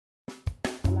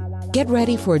Get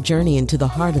ready for a journey into the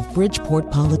heart of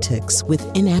Bridgeport politics with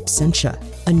In Absentia,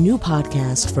 a new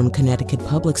podcast from Connecticut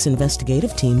Public's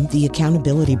investigative team, The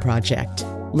Accountability Project.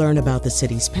 Learn about the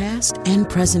city's past and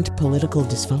present political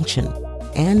dysfunction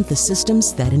and the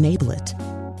systems that enable it.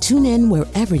 Tune in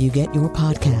wherever you get your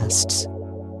podcasts.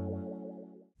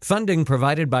 Funding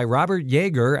provided by Robert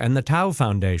Yeager and the Tao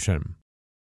Foundation.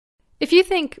 If you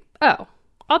think, oh,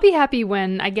 I'll be happy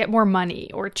when I get more money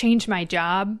or change my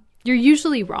job, you're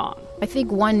usually wrong. I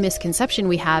think one misconception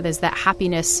we have is that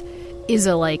happiness is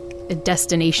a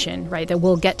destination, right? That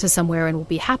we'll get to somewhere and we'll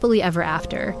be happily ever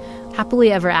after.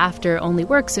 Happily ever after only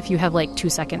works if you have 2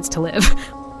 seconds to live.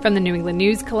 From the New England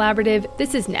News Collaborative,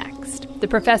 this is Next. The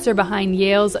professor behind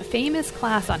Yale's famous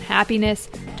class on happiness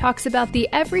talks about the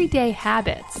everyday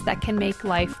habits that can make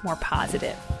life more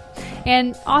positive.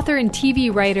 And author and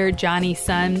TV writer Jonny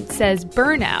Sun says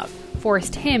burnout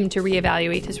forced him to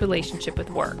reevaluate his relationship with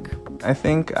work. I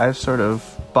think I've sort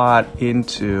of bought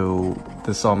into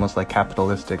this almost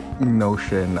capitalistic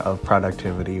notion of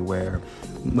productivity where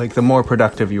the more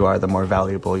productive you are, the more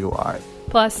valuable you are.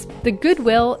 Plus, the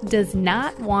Goodwill does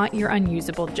not want your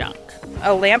unusable junk.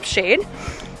 A lampshade,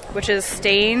 which is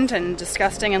stained and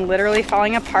disgusting and literally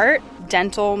falling apart.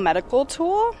 Dental medical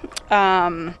tool.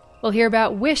 We'll hear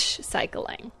about wish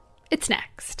cycling. It's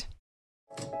next.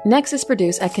 Next is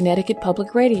produced at Connecticut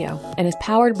Public Radio and is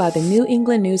powered by the New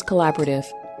England News Collaborative,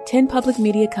 10 public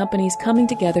media companies coming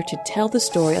together to tell the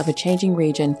story of a changing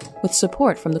region with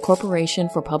support from the Corporation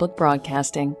for Public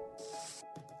Broadcasting.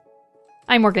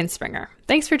 I'm Morgan Springer.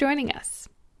 Thanks for joining us.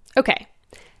 Okay,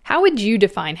 how would you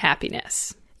define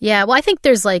happiness? Yeah, well, I think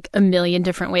there's a million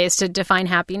different ways to define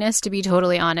happiness, to be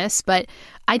totally honest. But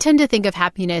I tend to think of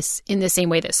happiness in the same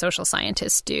way that social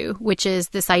scientists do, which is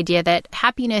this idea that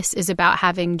happiness is about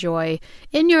having joy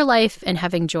in your life and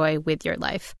having joy with your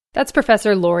life. That's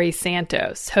Professor Laurie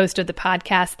Santos, host of the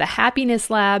podcast The Happiness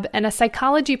Lab and a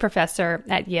psychology professor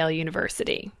at Yale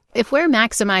University. If we're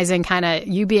maximizing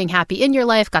you being happy in your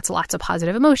life, got lots of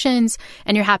positive emotions,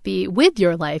 and you're happy with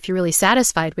your life, you're really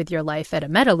satisfied with your life at a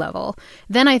meta level,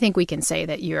 then I think we can say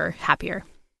that you're happier.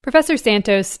 Professor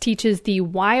Santos teaches the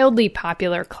wildly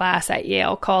popular class at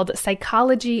Yale called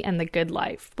Psychology and the Good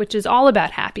Life, which is all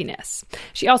about happiness.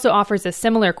 She also offers a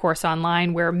similar course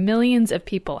online where millions of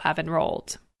people have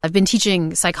enrolled. I've been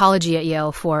teaching psychology at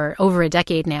Yale for over a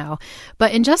decade now,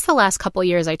 but in just the last couple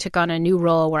years, I took on a new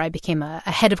role where I became a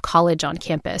head of college on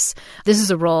campus. This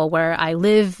is a role where I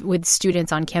live with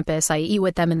students on campus. I eat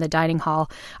with them in the dining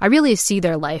hall. I really see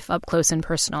their life up close and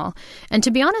personal. And to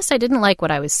be honest, I didn't like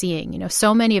what I was seeing.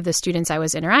 So many of the students I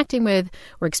was interacting with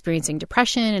were experiencing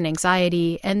depression and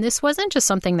anxiety, and this wasn't just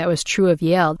something that was true of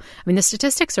Yale. I mean, the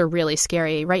statistics are really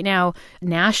scary. Right now,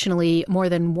 nationally, more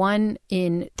than 1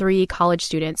 in 3 college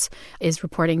students is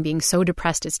reporting being so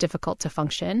depressed it's difficult to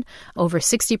function. Over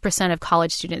 60% of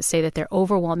college students say that they're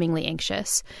overwhelmingly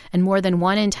anxious, and more than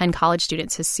 1 in 10 college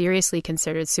students has seriously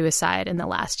considered suicide in the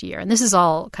last year. And this is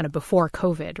all kind of before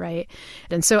COVID, right?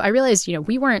 And so I realized,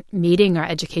 we weren't meeting our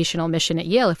educational mission at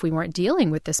Yale if we weren't dealing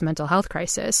with this mental health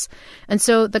crisis. And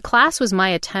so the class was my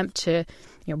attempt to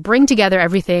bring together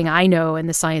everything I know in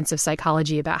the science of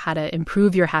psychology about how to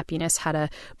improve your happiness, how to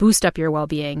boost up your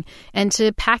well-being, and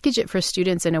to package it for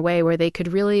students in a way where they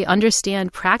could really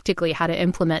understand practically how to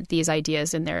implement these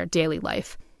ideas in their daily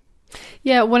life.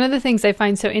 Yeah, one of the things I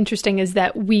find so interesting is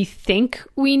that we think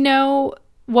we know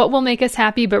what will make us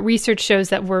happy, but research shows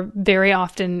that we're very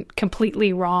often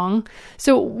completely wrong.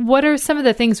 So what are some of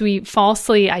the things we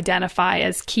falsely identify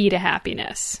as key to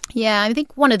happiness? Yeah, I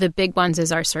think one of the big ones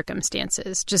is our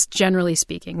circumstances, just generally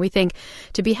speaking. We think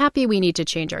to be happy, we need to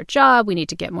change our job, we need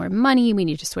to get more money, we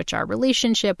need to switch our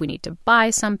relationship, we need to buy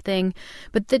something.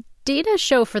 But the data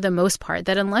show for the most part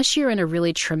that unless you're in a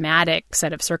really traumatic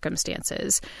set of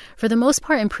circumstances, for the most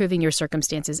part, improving your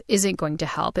circumstances isn't going to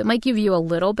help. It might give you a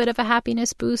little bit of a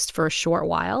happiness boost for a short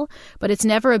while, but it's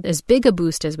never as big a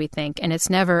boost as we think, and it's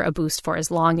never a boost for as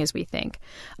long as we think.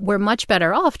 We're much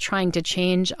better off trying to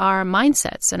change our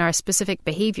mindsets and our specific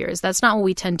behaviors. That's not what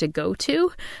we tend to go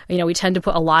to. We tend to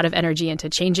put a lot of energy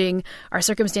into changing our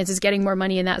circumstances, getting more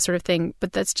money and that sort of thing,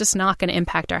 but that's just not going to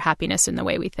impact our happiness in the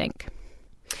way we think.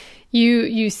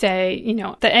 You say,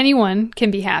 that anyone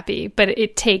can be happy, but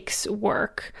it takes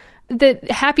work. That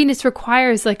happiness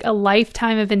requires a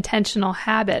lifetime of intentional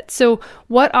habits. So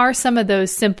what are some of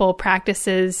those simple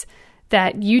practices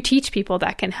that you teach people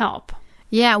that can help?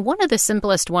 Yeah, one of the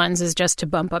simplest ones is just to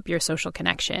bump up your social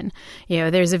connection.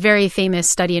 There's a very famous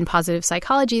study in positive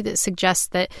psychology that suggests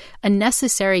that a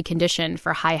necessary condition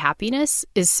for high happiness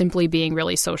is simply being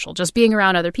really social, just being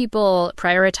around other people,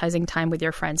 prioritizing time with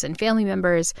your friends and family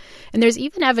members. And there's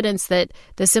even evidence that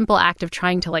the simple act of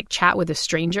trying to chat with a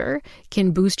stranger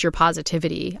can boost your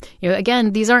positivity.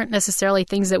 Again, these aren't necessarily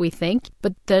things that we think,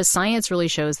 but the science really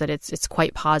shows that it's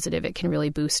quite positive. It can really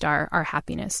boost our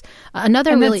happiness. And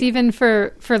that's even for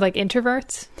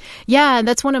introverts? Yeah,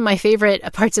 that's one of my favorite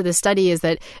parts of the study is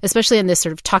that, especially in this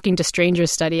sort of talking to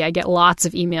strangers study, I get lots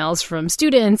of emails from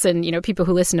students and, people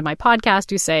who listen to my podcast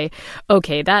who say,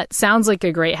 okay, that sounds like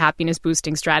a great happiness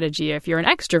boosting strategy if you're an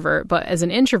extrovert, but as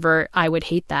an introvert, I would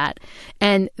hate that.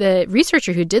 And the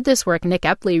researcher who did this work, Nick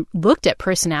Epley, looked at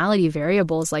personality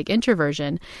variables like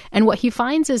introversion. And what he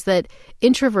finds is that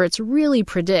introverts really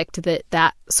predict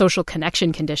that social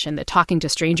connection condition, the talking to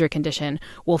stranger condition,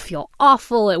 will feel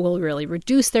awful. It will really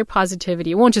reduce their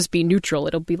positivity. It won't just be neutral.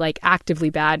 It'll be actively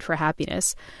bad for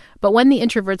happiness. But when the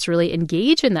introverts really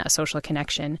engage in that social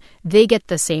connection, they get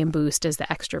the same boost as the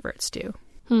extroverts do.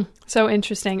 So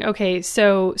interesting. Okay,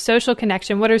 so social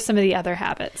connection, what are some of the other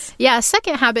habits? Yeah, a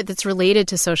second habit that's related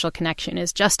to social connection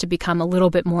is just to become a little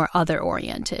bit more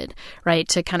other-oriented, right?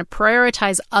 To kind of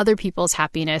prioritize other people's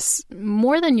happiness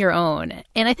more than your own.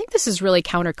 And I think this is really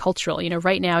countercultural.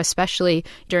 Right now, especially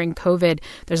during COVID,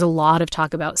 there's a lot of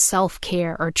talk about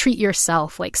self-care or treat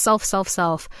yourself, like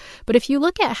self. But if you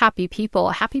look at happy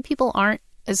people aren't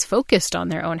as focused on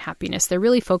their own happiness. They're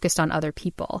really focused on other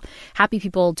people. Happy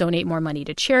people donate more money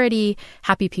to charity.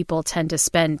 Happy people tend to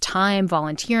spend time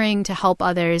volunteering to help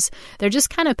others. They're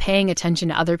just kind of paying attention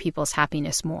to other people's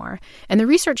happiness more. And the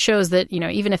research shows that,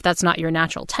 even if that's not your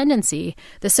natural tendency,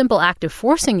 the simple act of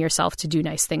forcing yourself to do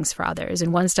nice things for others.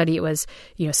 In one study, it was,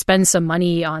 spend some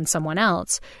money on someone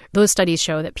else. Those studies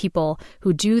show that people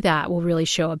who do that will really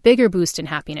show a bigger boost in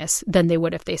happiness than they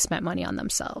would if they spent money on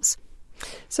themselves.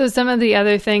 So some of the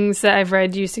other things that I've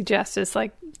read you suggest is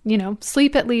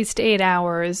sleep at least 8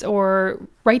 hours or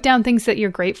write down things that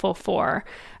you're grateful for.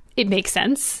 It makes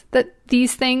sense that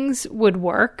these things would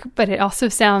work, but it also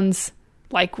sounds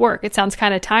like work. It sounds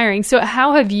kind of tiring. So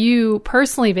how have you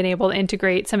personally been able to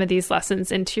integrate some of these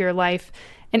lessons into your life?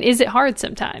 And is it hard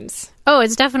sometimes? Oh,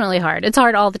 it's definitely hard. It's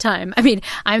hard all the time. I mean,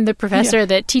 I'm the professor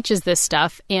that teaches this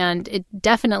stuff, and it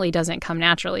definitely doesn't come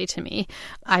naturally to me.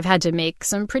 I've had to make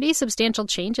some pretty substantial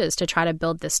changes to try to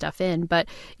build this stuff in. But,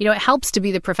 it helps to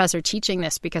be the professor teaching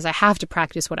this because I have to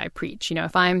practice what I preach.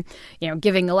 If I'm,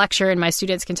 giving a lecture and my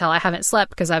students can tell I haven't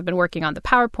slept because I've been working on the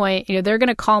PowerPoint, they're going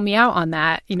to call me out on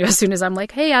that, as soon as I'm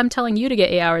like, hey, I'm telling you to get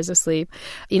 8 hours of sleep.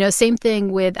 Same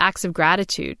thing with acts of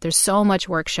gratitude. There's so much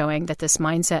work showing that this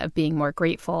mindset of being more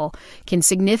grateful can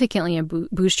significantly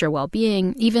boost your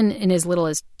well-being, even in as little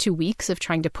as 2 weeks of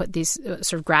trying to put these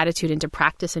sort of gratitude into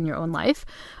practice in your own life.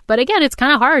 But again, it's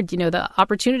kind of hard. The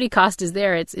opportunity cost is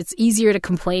there. It's easier to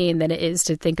complain than it is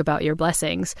to think about your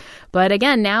blessings. But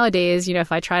again, nowadays,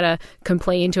 if I try to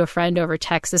complain to a friend over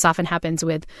text, this often happens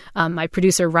with my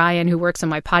producer, Ryan, who works on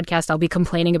my podcast. I'll be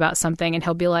complaining about something and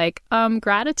he'll be like,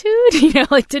 gratitude?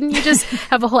 Didn't you just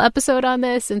have a whole episode on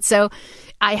this? And so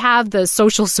I have the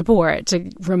social support to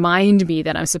remind me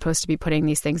that I'm supposed to be putting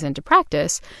these things into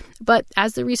practice. But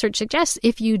as the research suggests,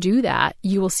 if you do that,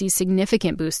 you will see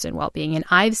significant boosts in well-being. And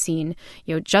I've seen,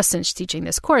 just since teaching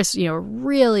this course, a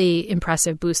really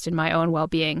impressive boost in my own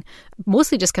well-being,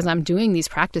 mostly just because I'm doing these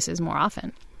practices more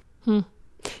often.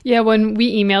 Yeah, when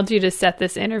we emailed you to set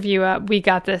this interview up, we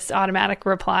got this automatic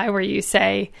reply where you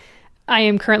say, I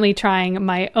am currently trying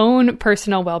my own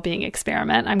personal well-being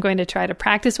experiment. I'm going to try to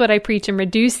practice what I preach and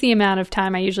reduce the amount of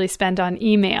time I usually spend on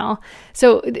email.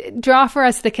 So draw for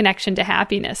us the connection to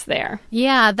happiness there.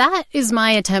 Yeah, that is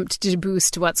my attempt to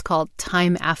boost what's called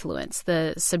time affluence,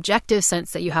 the subjective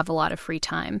sense that you have a lot of free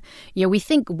time. We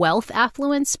think wealth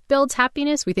affluence builds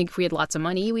happiness. We think if we had lots of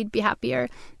money, we'd be happier.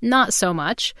 Not so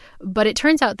much. But it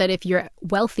turns out that if you're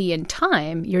wealthy in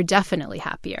time, you're definitely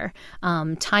happier.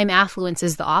 Time affluence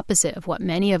is the opposite of what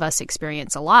many of us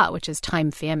experience a lot, which is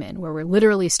time famine, where we're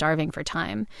literally starving for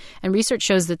time. And research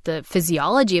shows that the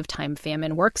physiology of time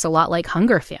famine works a lot like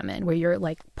hunger famine, where you're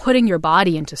putting your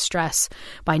body into stress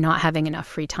by not having enough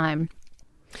free time.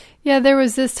 Yeah, there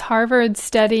was this Harvard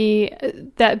study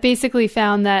that basically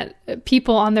found that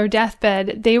people on their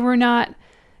deathbed, they were not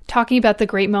talking about the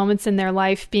great moments in their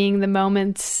life being the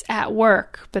moments at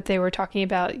work, but they were talking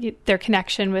about their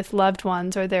connection with loved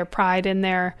ones or their pride in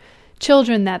their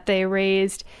children that they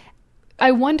raised.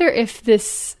 I wonder if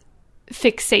this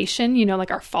fixation,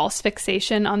 our false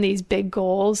fixation on these big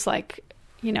goals,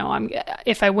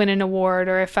 if I win an award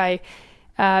or if I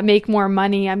make more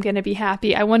money, I'm going to be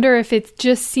happy. I wonder if it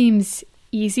just seems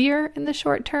easier in the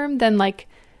short term than like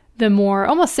the more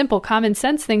almost simple common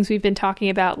sense things we've been talking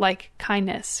about, like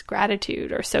kindness,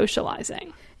 gratitude, or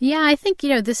socializing. Yeah, I think,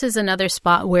 this is another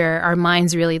spot where our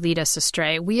minds really lead us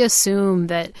astray. We assume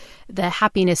that the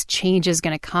happiness change is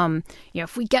going to come,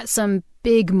 if we get some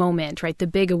big moment, right? The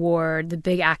big award, the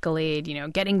big accolade,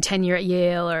 getting tenure at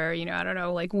Yale, or, I don't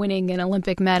know, like winning an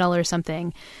Olympic medal or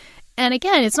something. And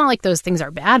again, it's not like those things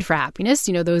are bad for happiness.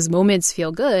 Those moments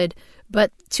feel good.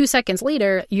 But 2 seconds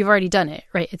later, you've already done it,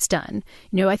 right? It's done.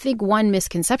 I think one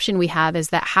misconception we have is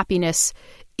that happiness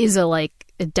is a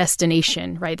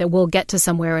destination, right? That we'll get to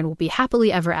somewhere and we'll be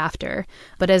happily ever after.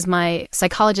 But as my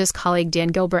psychologist colleague Dan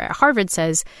Gilbert at Harvard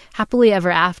says, happily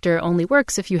ever after only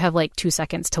works if you have 2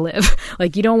 seconds to live.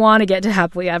 You don't want to get to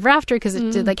happily ever after because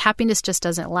happiness just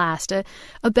doesn't last.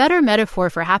 A better metaphor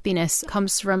for happiness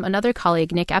comes from another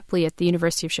colleague, Nick Epley at the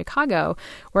University of Chicago,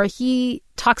 where he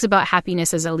talks about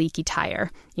happiness as a leaky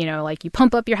tire. You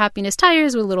pump up your happiness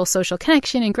tires with a little social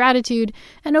connection and gratitude,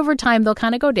 and over time they'll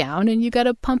kind of go down and you got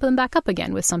to pump them back up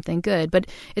again with something good. But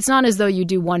it's not as though you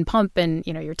do one pump and,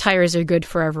 your tires are good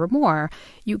forevermore.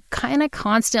 You kind of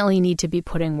constantly need to be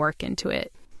putting work into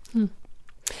it.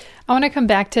 I want to come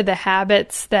back to the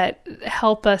habits that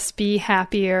help us be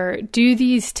happier. Do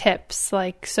these tips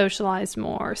like socialize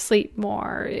more, sleep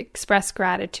more, express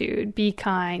gratitude, be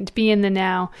kind, be in the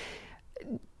now,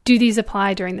 do these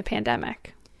apply during the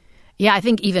pandemic? Yeah, I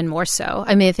think even more so.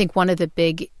 I think one of the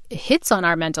big hits on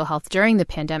our mental health during the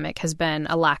pandemic has been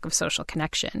a lack of social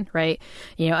connection, right?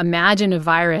 Imagine a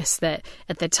virus that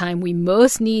at the time we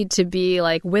most need to be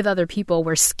with other people,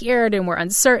 we're scared and we're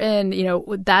uncertain.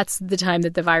 That's the time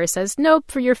that the virus says, nope,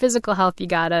 for your physical health, you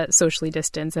gotta socially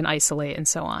distance and isolate and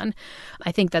so on.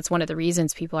 I think that's one of the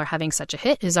reasons people are having such a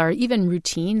hit is our even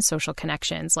routine social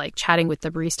connections, like chatting with the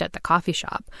barista at the coffee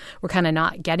shop. We're kind of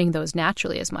not getting those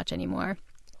naturally as much anymore.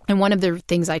 And one of the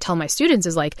things I tell my students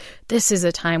is this is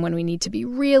a time when we need to be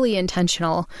really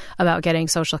intentional about getting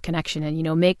social connection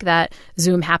and, make that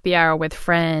Zoom happy hour with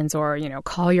friends or,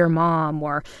 call your mom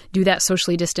or do that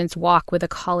socially distanced walk with a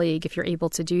colleague if you're able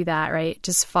to do that, right?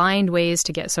 Just find ways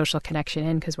to get social connection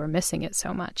in because we're missing it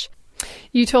so much.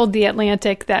 You told The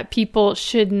Atlantic that people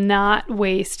should not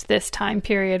waste this time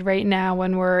period right now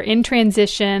when we're in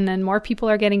transition and more people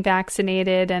are getting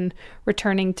vaccinated and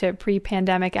returning to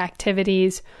pre-pandemic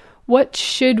activities. What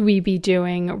should we be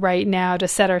doing right now to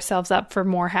set ourselves up for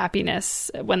more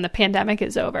happiness when the pandemic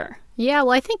is over? Yeah,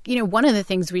 well, I think, one of the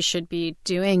things we should be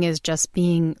doing is just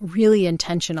being really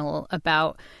intentional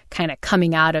about kind of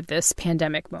coming out of this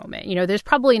pandemic moment. There's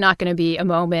probably not going to be a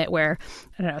moment where,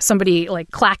 I don't know, somebody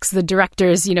clacks the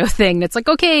director's, thing that's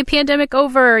okay, pandemic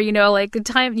over, the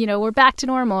time, we're back to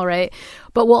normal, right?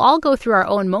 But we'll all go through our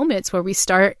own moments where we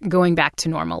start going back to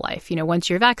normal life. Once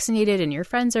you're vaccinated and your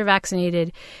friends are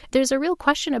vaccinated, there's a real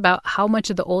question about how much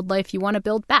of the old life you want to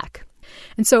build back.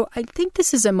 And so I think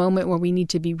this is a moment where we need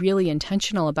to be really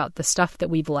intentional about the stuff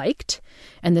that we've liked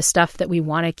and the stuff that we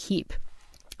want to keep.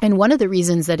 And one of the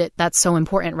reasons that that's so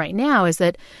important right now is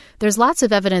that there's lots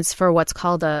of evidence for what's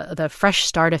called the fresh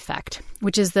start effect,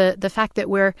 which is the fact that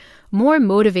we're more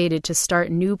motivated to start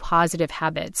new positive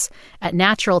habits at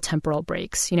natural temporal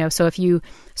breaks. So if you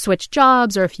switch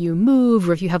jobs or if you move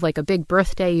or if you have a big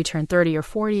birthday, you turn 30 or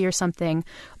 40 or something,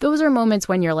 those are moments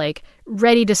when you're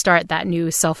ready to start that new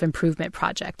self-improvement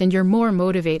project and you're more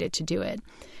motivated to do it.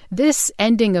 This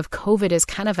ending of COVID is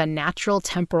kind of a natural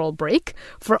temporal break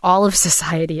for all of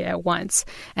society at once.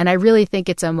 And I really think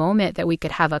it's a moment that we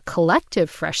could have a collective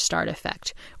fresh start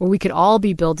effect where we could all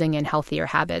be building in healthier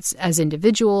habits as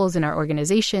individuals in our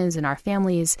organizations and our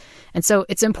families. And so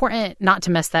it's important not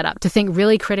to mess that up, to think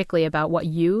really critically about what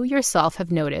you yourself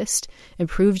have noticed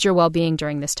improved your well-being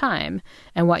during this time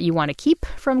and what you want to keep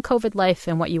from COVID life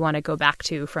and what you want to go back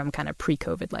to from kind of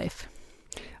pre-COVID life.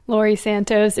 Laurie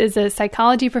Santos is a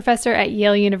psychology professor at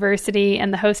Yale University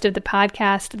and the host of the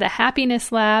podcast, The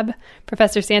Happiness Lab.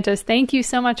 Professor Santos, thank you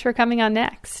so much for coming on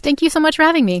Next. Thank you so much for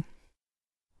having me.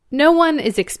 No one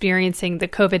is experiencing the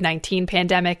COVID-19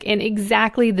 pandemic in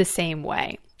exactly the same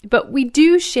way, but we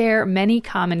do share many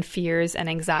common fears and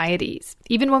anxieties,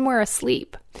 even when we're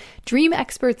asleep. Dream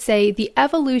experts say the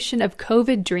evolution of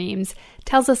COVID dreams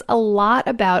tells us a lot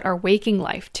about our waking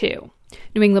life, too.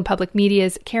 New England Public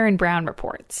Media's Karen Brown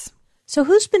reports. So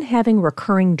who's been having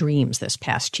recurring dreams this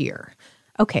past year?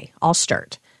 Okay, I'll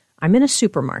start. I'm in a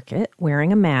supermarket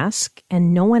wearing a mask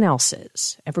and no one else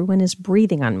is. Everyone is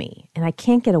breathing on me and I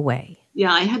can't get away.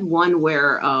 Yeah, I had one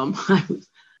where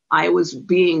I was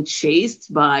being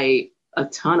chased by a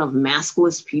ton of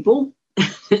maskless people,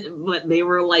 but they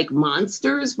were like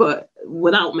monsters, but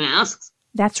without masks.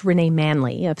 That's Renee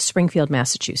Manley of Springfield,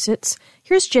 Massachusetts.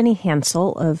 Here's Jenny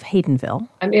Hansel of Haydenville.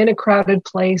 I'm in a crowded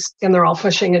place and they're all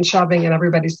pushing and shoving and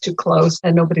everybody's too close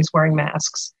and nobody's wearing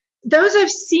masks. Those I've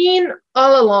seen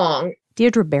all along.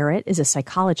 Deirdre Barrett is a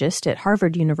psychologist at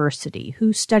Harvard University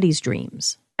who studies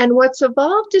dreams. And what's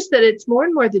evolved is that it's more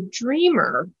and more the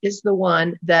dreamer is the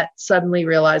one that suddenly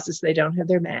realizes they don't have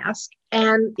their mask.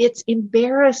 And it's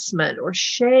embarrassment or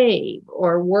shame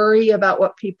or worry about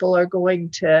what people are going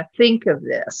to think of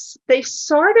this. They've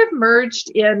sort of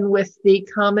merged in with the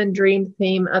common dream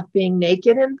theme of being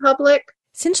naked in public.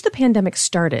 Since the pandemic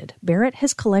started, Barrett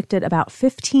has collected about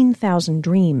 15,000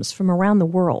 dreams from around the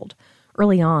world.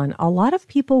 Early on, a lot of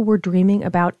people were dreaming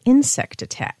about insect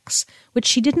attacks, which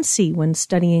she didn't see when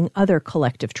studying other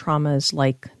collective traumas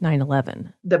like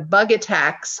 9/11. The bug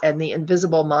attacks and the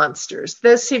invisible monsters,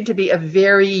 those seem to be a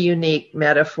very unique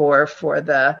metaphor for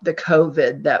the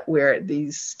COVID, that we're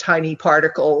these tiny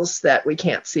particles that we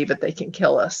can't see, but they can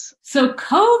kill us. So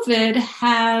COVID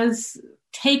has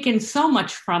taken so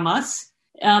much from us.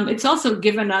 It's also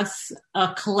given us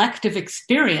a collective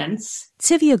experience.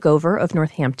 Sivia Gover of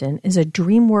Northampton is a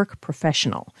dream work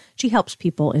professional. She helps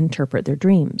people interpret their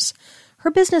dreams.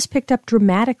 Her business picked up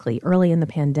dramatically early in the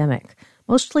pandemic.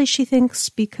 Mostly, she thinks,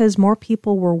 because more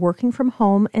people were working from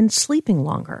home and sleeping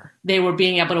longer. They were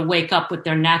being able to wake up with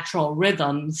their natural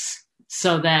rhythms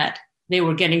so that they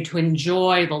were getting to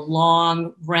enjoy the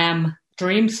long REM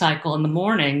dream cycle in the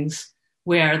mornings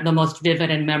where the most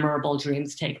vivid and memorable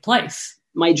dreams take place.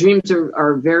 My dreams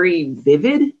are very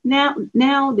vivid now.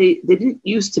 They didn't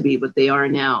used to be, but they are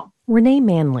now. Renee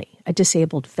Manley, a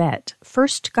disabled vet,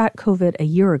 first got COVID a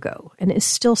year ago and is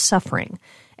still suffering.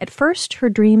 At first, her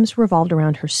dreams revolved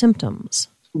around her symptoms.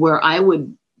 Where I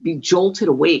would be jolted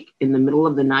awake in the middle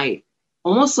of the night,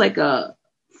 almost like a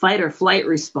fight or flight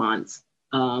response.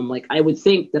 Like I would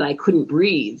think that I couldn't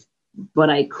breathe, but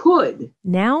I could.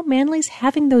 Now, Manley's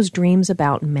having those dreams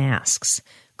about masks.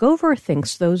 Gover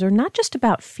thinks those are not just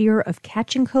about fear of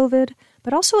catching COVID,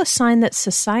 but also a sign that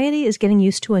society is getting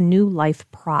used to a new life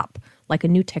prop, like a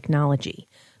new technology.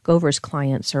 Gover's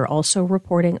clients are also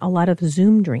reporting a lot of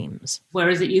Zoom dreams.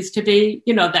 Whereas it used to be,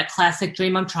 that classic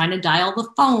dream, I'm trying to dial the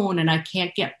phone and I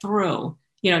can't get through.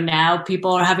 Now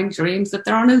people are having dreams that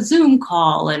they're on a Zoom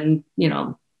call and,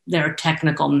 there are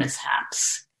technical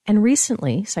mishaps. And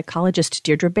recently, psychologist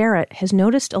Deirdre Barrett has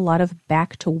noticed a lot of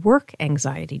back-to-work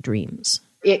anxiety dreams.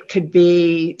 It could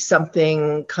be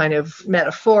something kind of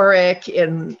metaphoric.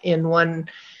 In one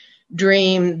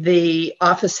dream, the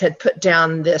office had put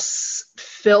down this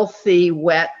filthy,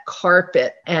 wet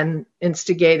carpet and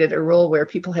instigated a rule where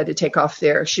people had to take off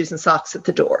their shoes and socks at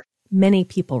the door. Many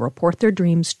people report their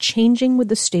dreams changing with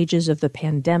the stages of the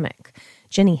pandemic.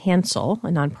 Jenny Hansel, a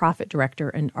nonprofit director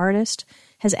and artist,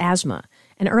 has asthma.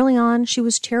 And early on, she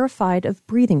was terrified of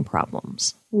breathing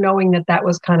problems. Knowing that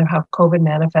was kind of how COVID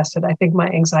manifested, I think my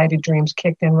anxiety dreams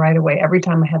kicked in right away every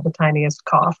time I had the tiniest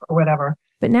cough or whatever.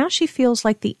 But now she feels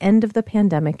like the end of the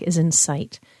pandemic is in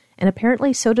sight. And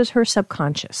apparently so does her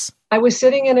subconscious. I was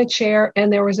sitting in a chair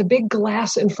and there was a big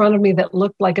glass in front of me that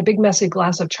looked like a big messy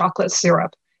glass of chocolate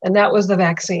syrup. And that was the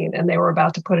vaccine. And they were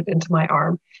about to put it into my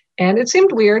arm. And it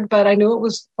seemed weird, but I knew it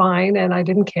was fine and I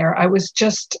didn't care. I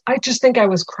just think I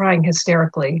was crying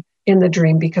hysterically in the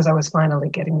dream because I was finally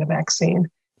getting the vaccine.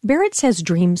 Barrett says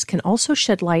dreams can also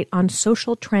shed light on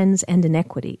social trends and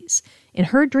inequities. In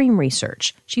her dream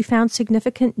research, she found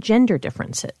significant gender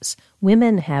differences.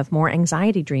 Women have more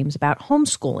anxiety dreams about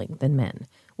homeschooling than men.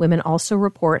 Women also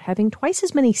report having twice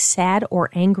as many sad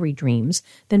or angry dreams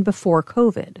than before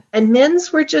COVID. And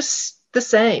men's were just the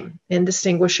same,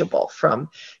 indistinguishable from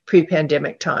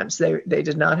pre-pandemic times. They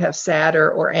did not have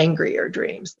sadder or angrier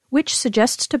dreams. Which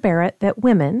suggests to Barrett that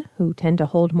women, who tend to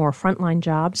hold more frontline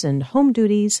jobs and home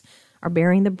duties, are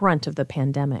bearing the brunt of the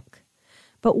pandemic.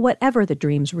 But whatever the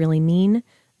dreams really mean,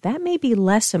 that may be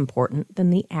less important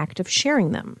than the act of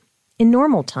sharing them. In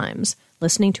normal times,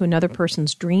 listening to another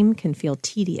person's dream can feel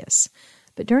tedious.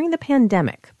 But during the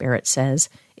pandemic, Barrett says,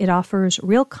 it offers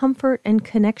real comfort and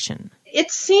connection. It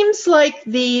seems like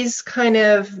these kind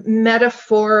of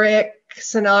metaphoric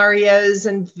scenarios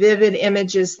and vivid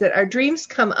images that our dreams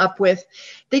come up with,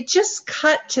 they just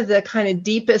cut to the kind of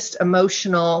deepest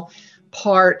emotional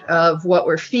part of what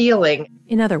we're feeling.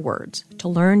 In other words, to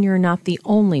learn you're not the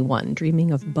only one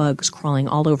dreaming of bugs crawling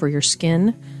all over your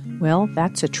skin, well,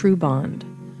 that's a true bond.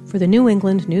 For the New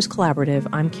England News Collaborative,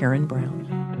 I'm Karen Brown.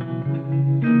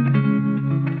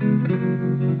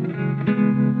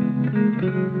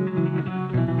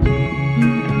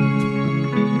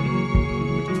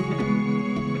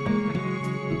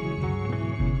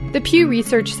 The The Pew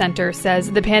Research Center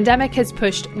says the pandemic has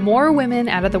pushed more women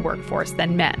out of the workforce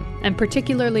than men, and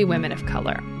particularly women of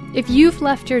color. If you've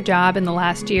left your job in the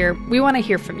last year, we want to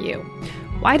hear from you.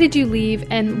 Why did you leave,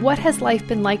 and what has life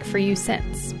been like for you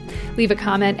since? Leave a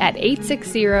comment at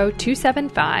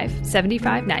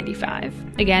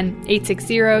 860-275-7595. Again,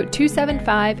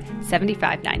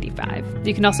 860-275-7595.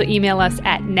 You can also email us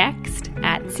at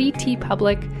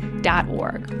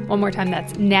next@ctpublic.org. One more time,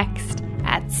 that's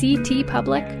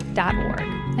next@ctpublic.org.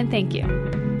 And thank you.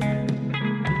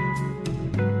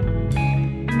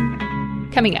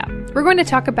 Coming up, we're going to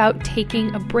talk about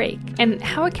taking a break and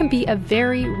how it can be a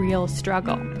very real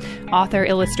struggle. Author,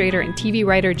 illustrator, and TV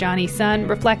writer Jonny Sun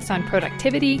reflects on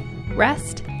productivity,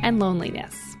 rest, and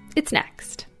loneliness. It's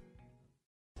next.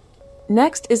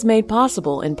 Next is made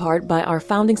possible in part by our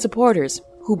founding supporters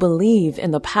who believe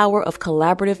in the power of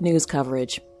collaborative news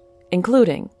coverage,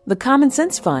 including the Common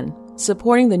Sense Fund,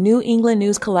 supporting the New England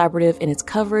News Collaborative in its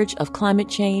coverage of climate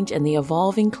change and the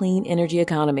evolving clean energy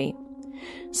economy.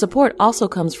 Support also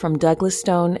comes from Douglas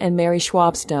Stone and Mary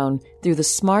Schwab Stone through the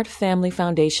Smart Family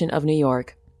Foundation of New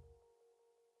York.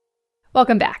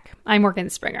 Welcome back. I'm Morgan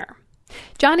Springer.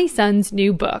 Jonny Sun's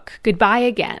new book, Goodbye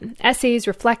Again, Essays,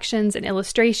 Reflections, and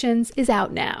Illustrations, is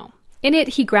out now. In it,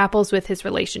 he grapples with his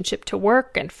relationship to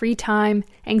work and free time,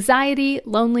 anxiety,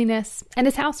 loneliness, and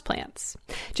his houseplants.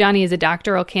 Jonny is a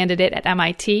doctoral candidate at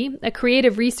MIT, a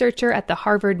creative researcher at the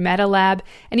Harvard Meta Lab,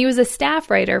 and he was a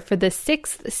staff writer for the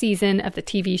 6th season of the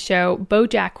TV show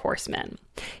BoJack Horseman.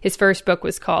 His first book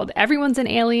was called Everyone's an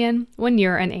Alien When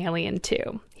You're an Alien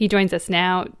Too. He joins us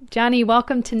now. Jonny,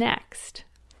 welcome to Next.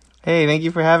 Hey, thank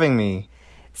you for having me.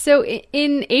 So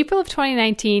in April of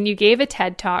 2019, you gave a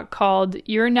TED Talk called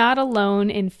You're Not Alone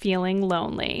in Feeling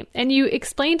Lonely. And you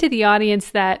explained to the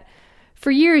audience that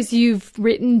for years you've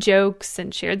written jokes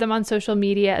and shared them on social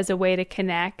media as a way to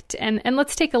connect. And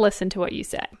let's take a listen to what you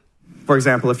said. For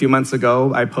example, a few months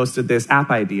ago, I posted this app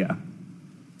idea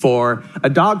for a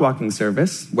dog walking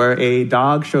service where a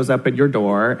dog shows up at your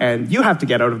door and you have to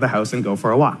get out of the house and go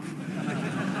for a walk.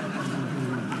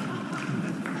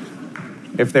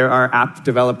 If there are app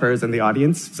developers in the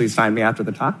audience, please find me after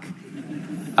the talk.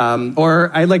 Or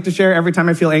I'd like to share every time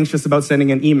I feel anxious about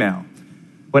sending an email.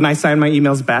 When I sign my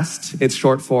emails BEST, it's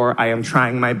short for I am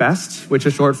trying my best, which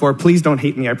is short for please don't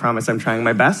hate me, I promise I'm trying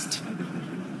my best.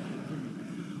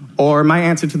 Or my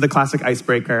answer to the classic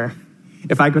icebreaker,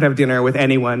 if I could have dinner with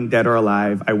anyone, dead or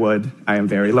alive, I would. I am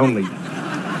very lonely.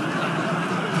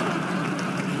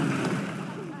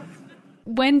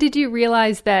 When did you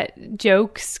realize that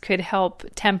jokes could help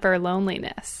temper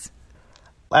loneliness?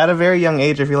 At a very young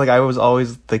age, I feel like I was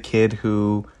always the kid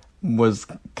who was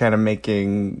kind of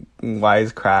making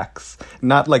wisecracks.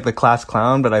 Not like the class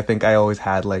clown, but I think I always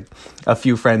had like a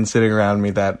few friends sitting around me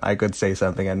that I could say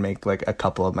something and make like a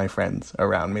couple of my friends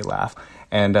around me laugh.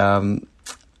 And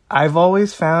I've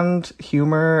always found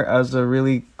humor as a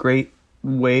really great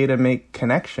way to make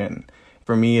connection.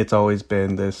 For me, it's always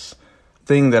been this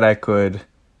thing that I could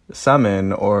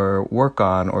summon or work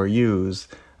on or use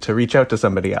to reach out to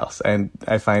somebody else. And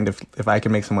I find if I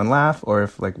can make someone laugh, or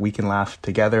if like we can laugh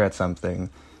together at something,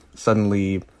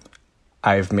 suddenly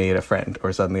I've made a friend,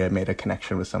 or suddenly I've made a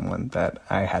connection with someone that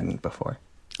I hadn't before.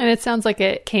 And it sounds like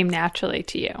it came naturally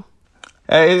to you.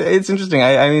 It's interesting.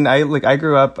 I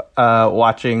grew up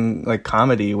watching like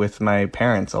comedy with my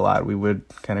parents a lot. We would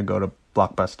kind of go to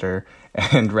Blockbuster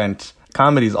and rent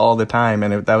comedies all the time,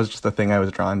 and that was just the thing I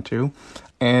was drawn to.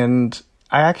 And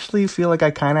I actually feel like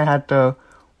I kind of had to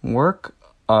work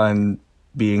on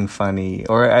being funny,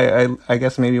 or I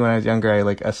guess maybe when I was younger, I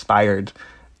like aspired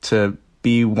to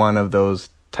be one of those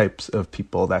types of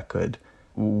people that could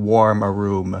warm a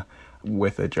room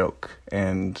with a joke.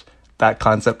 And that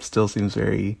concept still seems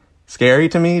very scary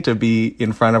to me, to be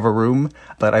in front of a room,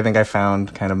 but I think I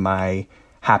found kind of my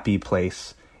happy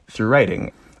place through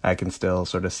writing. I can still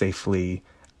sort of safely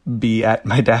be at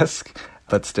my desk,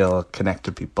 but still connect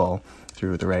to people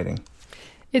through the writing.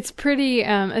 It's pretty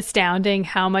astounding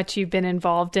how much you've been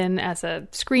involved in as a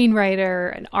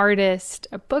screenwriter, an artist,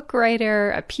 a book writer,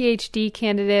 a PhD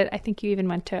candidate. I think you even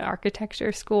went to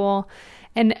architecture school.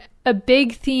 And a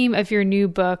big theme of your new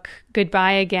book,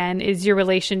 Goodbye Again, is your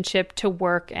relationship to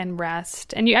work and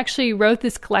rest. And you actually wrote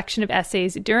this collection of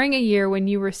essays during a year when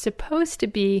you were supposed to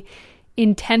be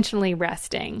intentionally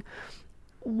resting.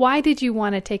 Why did you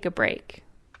want to take a break?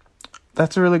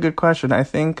 That's a really good question. I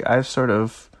think I've sort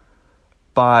of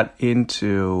bought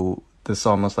into this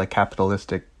almost like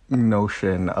capitalistic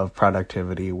notion of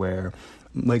productivity where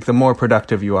like the more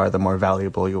productive you are, the more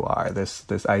valuable you are.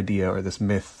 This idea or this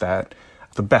myth that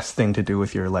the best thing to do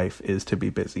with your life is to be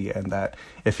busy, and that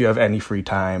if you have any free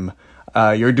time,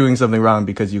 you're doing something wrong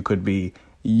because you could be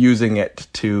using it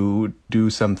to do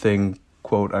something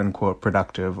quote unquote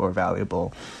productive or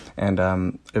valuable.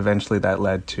 And eventually that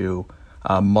led to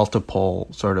multiple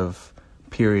sort of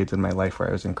periods in my life where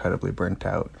I was incredibly burnt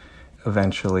out.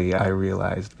 Eventually I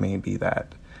realized maybe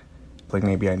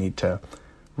I need to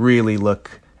really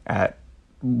look at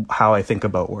how I think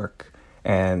about work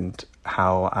and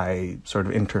how I sort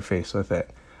of interface with it,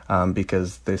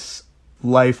 because this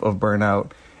life of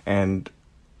burnout and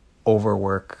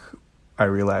overwork, I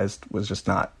realized, was just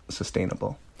not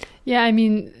sustainable. Yeah, I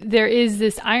mean, there is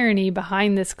this irony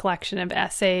behind this collection of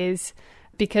essays,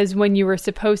 because when you were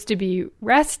supposed to be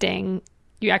resting,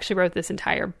 you actually wrote this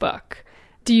entire book.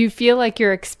 Do you feel like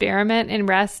your experiment in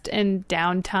rest and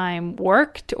downtime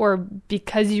worked, or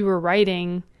because you were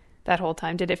writing that whole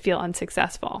time, did it feel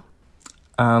unsuccessful?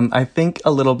 I think a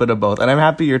little bit of both. And I'm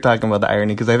happy you're talking about the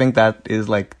irony, because I think that is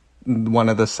like one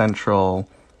of the central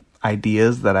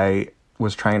ideas that I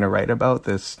was trying to write about,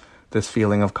 this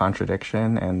feeling of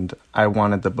contradiction. And I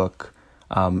wanted the book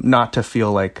not to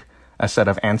feel like a set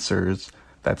of answers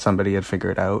that somebody had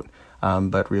figured out,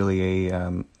 but really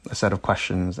a set of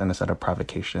questions and a set of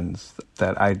provocations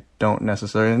that I don't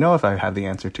necessarily know if I have the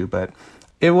answer to, but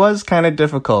it was kind of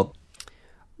difficult.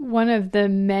 One of the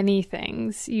many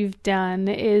things you've done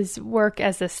is work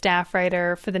as a staff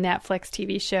writer for the Netflix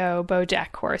TV show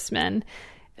BoJack Horseman.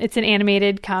 It's an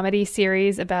animated comedy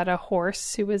series about a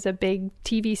horse who was a big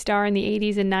TV star in the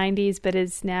 80s and 90s, but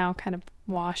is now kind of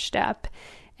washed up.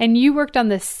 And you worked on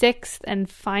the 6th and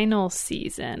final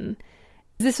season.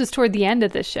 This was toward the end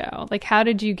of the show. Like, how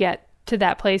did you get to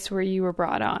that place where you were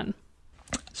brought on?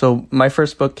 So my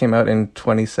first book came out in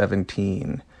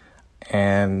 2017,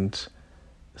 and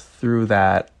through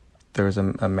that, there was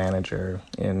a manager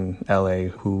in LA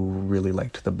who really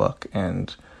liked the book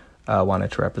and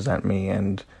wanted to represent me.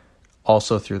 And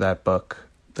also through that book,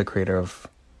 the creator of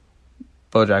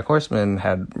BoJack Horseman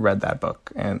had read that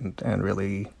book and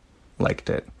really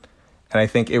liked it. And I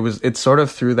think it's sort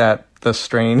of through that, the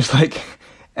strange like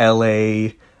LA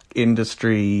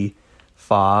industry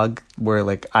fog where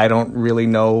like I don't really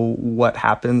know what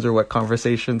happens or what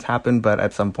conversations happen, but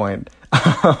at some point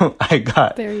I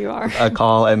got there you are. a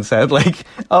call and said like,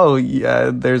 oh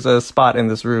yeah, there's a spot in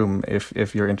this room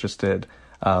if you're interested,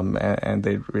 and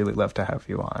they'd really love to have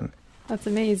you on. That's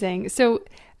amazing. So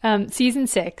season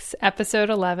 6, episode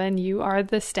 11, you are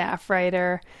the staff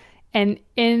writer. And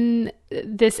in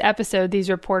this episode, these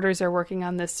reporters are working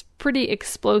on this pretty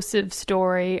explosive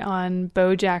story on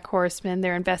BoJack Horseman.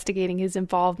 They're investigating his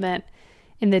involvement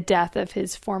in the death of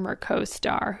his former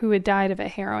co-star, who had died of a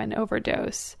heroin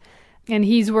overdose. And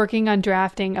he's working on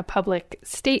drafting a public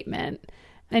statement.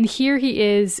 And here he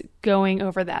is going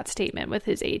over that statement with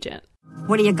his agent.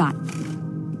 What do you got?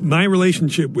 My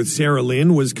relationship with Sarah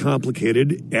Lynn was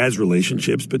complicated, as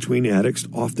relationships between addicts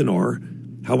often are.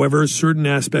 However, certain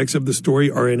aspects of the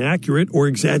story are inaccurate or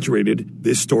exaggerated.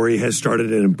 This story has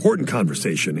started an important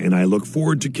conversation, and I look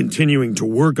forward to continuing to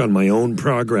work on my own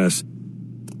progress.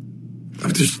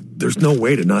 There's no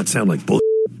way to not sound like bull.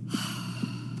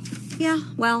 Yeah,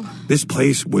 well... This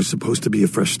place was supposed to be a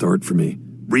fresh start for me.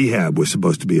 Rehab was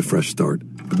supposed to be a fresh start.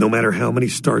 But no matter how many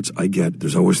starts I get,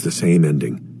 there's always the same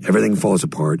ending. Everything falls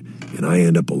apart, and I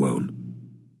end up alone.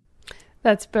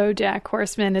 That's BoJack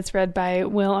Horseman. It's read by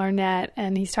Will Arnett,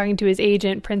 and he's talking to his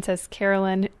agent, Princess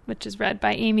Carolyn, which is read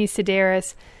by Amy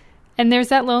Sedaris. And there's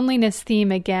that loneliness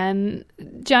theme again.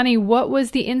 Jonny, what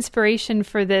was the inspiration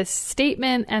for this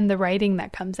statement and the writing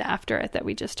that comes after it that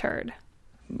we just heard?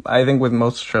 I think with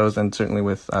most shows, and certainly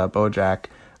with BoJack,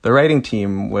 the writing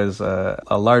team was a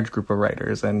large group of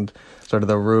writers, and sort of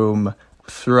the room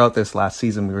throughout this last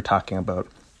season, we were talking about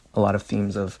a lot of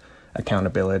themes of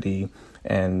accountability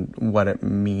and what it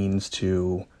means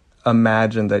to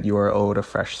imagine that you are owed a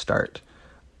fresh start.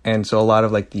 And so a lot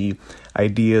of like the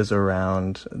ideas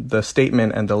around the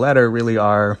statement and the letter really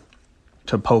are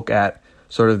to poke at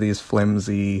sort of these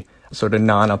flimsy, sort of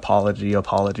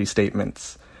apology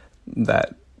statements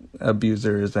that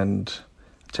abusers and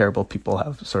terrible people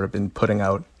have sort of been putting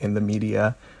out in the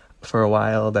media for a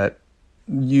while, that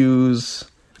use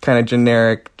kind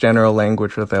of general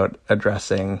language without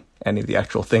addressing any of the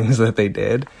actual things that they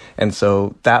did. And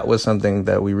so that was something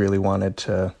that we really wanted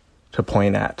to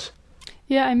point at.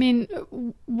 Yeah, I mean,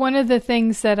 one of the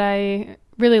things that I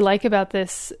really like about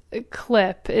this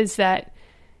clip is that,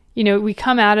 you know, we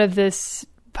come out of this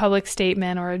public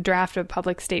statement or a draft of a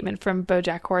public statement from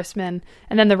BoJack Horseman,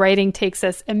 and then the writing takes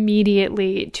us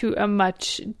immediately to a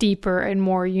much deeper and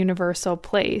more universal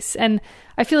place. And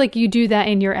I feel like you do that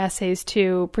in your essays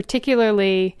too,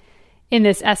 particularly in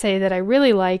this essay that I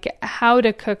really like, How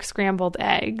to Cook Scrambled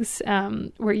Eggs,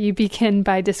 where you begin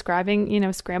by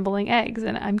describing, scrambling eggs.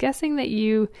 And I'm guessing that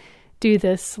you do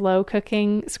the slow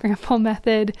cooking scramble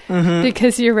method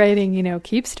because you're writing,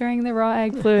 keep stirring the raw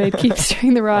egg fluid, keep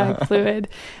stirring the raw egg fluid.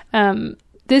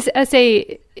 This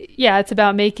essay, it's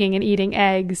about making and eating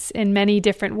eggs in many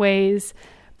different ways,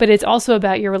 but it's also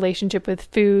about your relationship with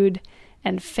food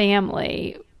and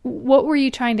family. What were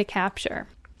you trying to capture?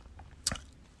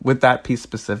 With that piece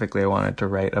specifically, I wanted to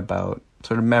write about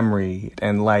sort of memory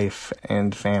and life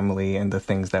and family and the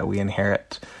things that we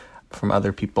inherit from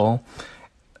other people.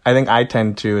 I think I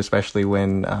tend to, especially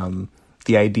when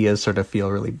the ideas sort of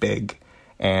feel really big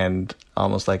and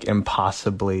almost like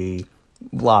impossibly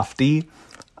lofty,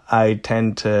 I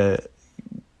tend to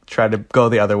try to go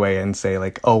the other way and say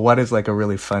like, oh, what is like a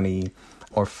really funny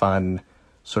or fun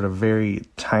sort of very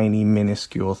tiny,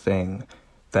 minuscule thing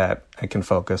that I can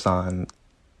focus on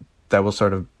that will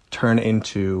sort of turn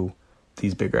into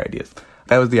these bigger ideas.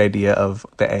 That was the idea of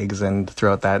the eggs, and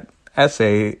throughout that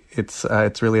essay,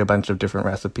 it's really a bunch of different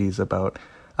recipes about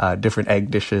different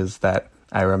egg dishes that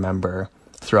I remember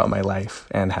throughout my life,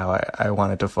 and how I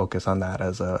wanted to focus on that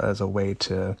as a way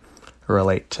to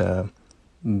relate to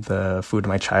the food of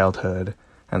my childhood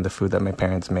and the food that my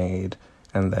parents made,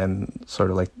 and then sort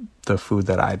of like the food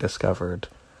that I discovered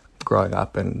growing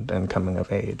up and coming of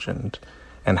age, and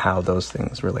how those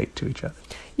things relate to each other.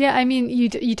 Yeah, I mean,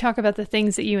 you talk about the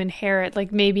things that you inherit,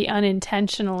 like maybe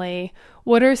unintentionally.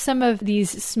 What are some of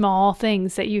these small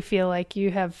things that you feel like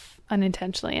you have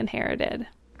unintentionally inherited?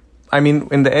 I mean,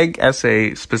 in the egg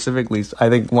essay specifically, I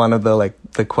think one of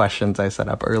the questions I set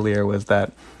up earlier was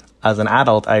that as an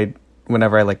adult,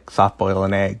 whenever I soft boil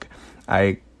an egg,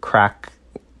 I crack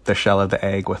the shell of the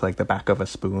egg with the back of a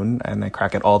spoon, and I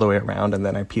crack it all the way around, and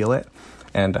then I peel it.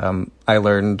 And I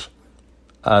learned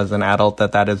as an adult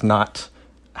that is not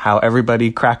how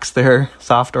everybody cracks their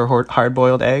soft or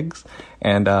hard-boiled eggs.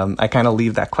 And I kind of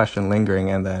leave that question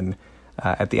lingering. And then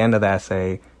at the end of the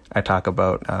essay, I talk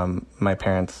about my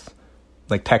parents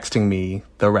texting me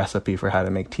the recipe for how to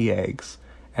make tea eggs.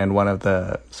 And one of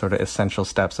the sort of essential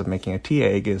steps of making a tea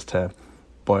egg is to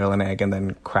boil an egg and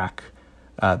then crack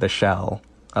the shell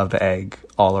of the egg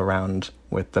all around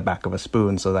with the back of a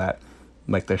spoon, so that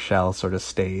the shell sort of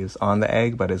stays on the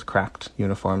egg but is cracked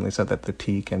uniformly so that the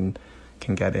tea can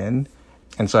get in.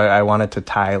 And so I wanted to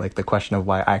tie the question of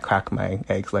why I crack my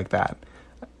eggs like that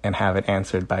and have it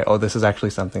answered by, oh, this is actually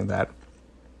something that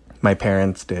my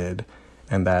parents did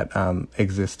and that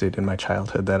existed in my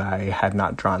childhood that I had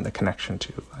not drawn the connection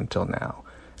to until now.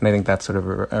 And I think that's sort of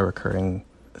a recurring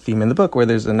theme in the book, where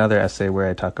there's another essay where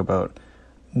I talk about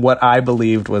what I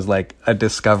believed was a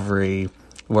discovery,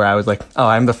 where I was like, oh,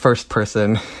 I'm the first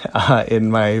person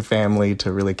in my family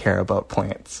to really care about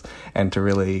plants and to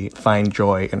really find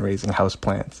joy in raising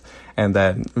houseplants. And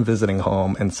then visiting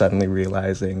home and suddenly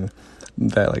realizing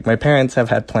that my parents have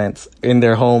had plants in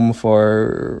their home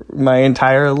for my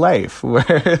entire life,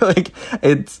 where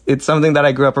it's something that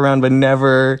I grew up around but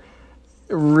never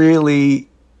really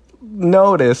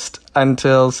noticed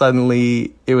until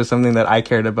suddenly it was something that I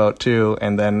cared about too.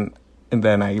 And then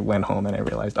I went home and I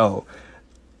realized, oh,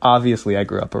 obviously I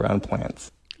grew up around plants.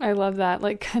 I love that,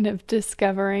 kind of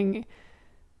discovering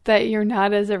that you're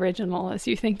not as original as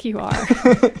you think you are.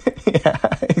 Yeah,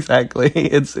 exactly.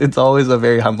 It's always a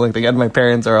very humbling thing, and my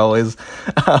parents are always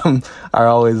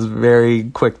very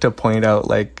quick to point out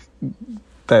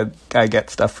that I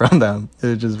get stuff from them.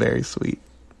 It's just very sweet.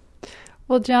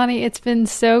 Well, Jonny, it's been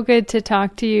so good to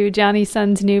talk to you. Jonny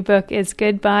Sun's new book is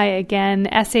Goodbye Again,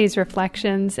 Essays,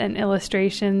 Reflections, and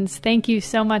Illustrations. Thank you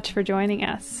so much for joining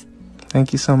us.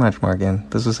 Thank you so much, Morgan.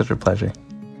 This was such a pleasure.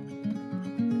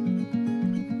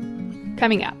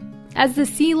 Coming up, as the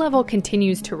sea level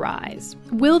continues to rise,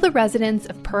 will the residents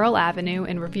of Pearl Avenue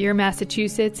in Revere,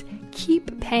 Massachusetts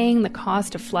keep paying the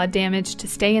cost of flood damage to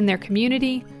stay in their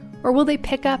community, or will they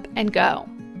pick up and go?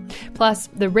 Plus,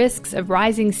 the risks of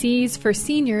rising seas for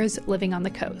seniors living on the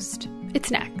coast. It's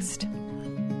next.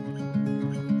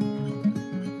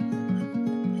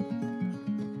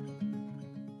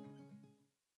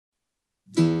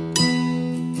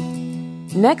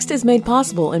 Next is made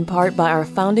possible in part by our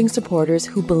founding supporters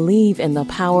who believe in the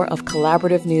power of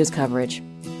collaborative news coverage,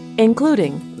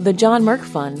 including the John Merck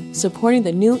Fund, supporting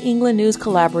the New England News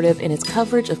Collaborative in its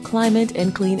coverage of climate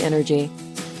and clean energy.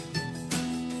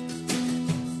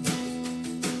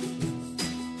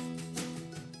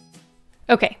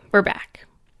 Okay, we're back.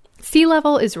 Sea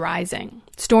level is rising.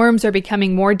 Storms are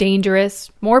becoming more dangerous.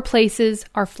 More places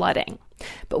are flooding.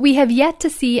 But we have yet to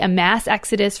see a mass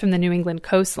exodus from the New England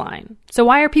coastline. So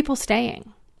why are people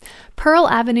staying? Pearl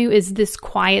Avenue is this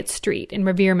quiet street in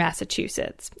Revere,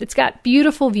 Massachusetts. It's got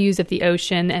beautiful views of the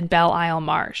ocean and Belle Isle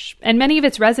Marsh, and many of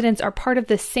its residents are part of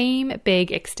the same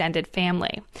big extended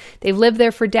family. They've lived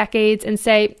there for decades and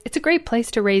say it's a great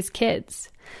place to raise kids.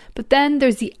 But then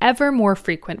there's the ever more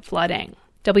frequent flooding.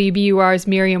 WBUR's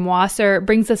Miriam Wasser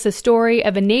brings us a story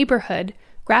of a neighborhood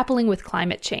grappling with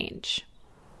climate change.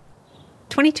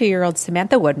 22-year-old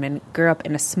Samantha Woodman grew up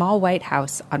in a small white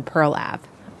house on Pearl Ave.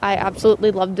 I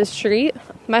absolutely love this street.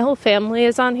 My whole family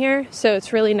is on here, so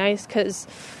it's really nice because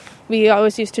we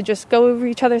always used to just go over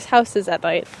each other's houses at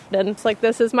night. And it's like,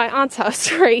 this is my aunt's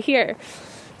house right here.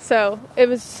 So it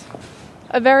was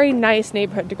a very nice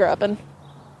neighborhood to grow up in.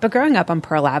 But growing up on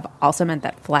Pearl Ave also meant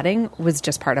that flooding was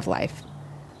just part of life.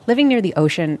 Living near the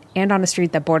ocean and on a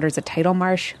street that borders a tidal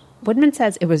marsh, Woodman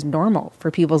says it was normal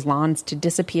for people's lawns to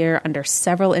disappear under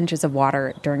several inches of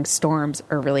water during storms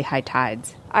or really high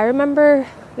tides. I remember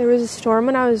there was a storm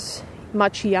when I was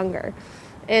much younger.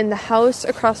 In the house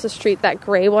across the street, that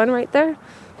gray one right there,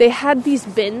 they had these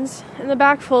bins in the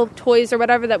back full of toys or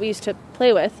whatever that we used to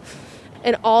play with,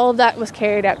 and all of that was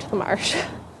carried out to the marsh.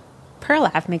 Pearl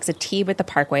Ave makes a T with the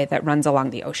parkway that runs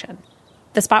along the ocean.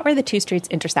 The spot where the two streets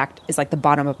intersect is like the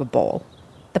bottom of a bowl.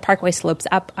 The parkway slopes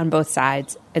up on both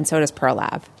sides, and so does Pearl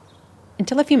Ave.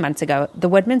 Until a few months ago, the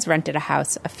Woodmans rented a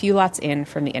house a few lots in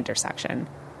from the intersection.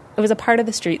 It was a part of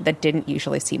the street that didn't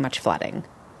usually see much flooding.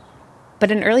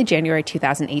 But in early January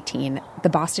 2018, the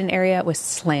Boston area was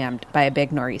slammed by a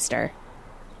big nor'easter.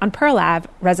 On Pearl Ave,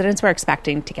 residents were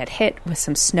expecting to get hit with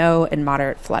some snow and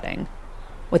moderate flooding.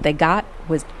 What they got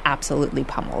was absolutely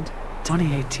pummeled.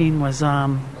 2018 was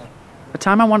a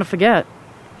time I want to forget,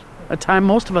 a time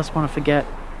most of us want to forget.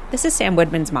 This is Sam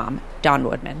Woodman's mom, Dawn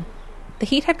Woodman. The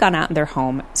heat had gone out in their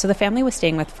home, so the family was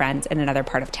staying with friends in another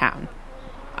part of town.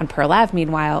 On Pearl Ave,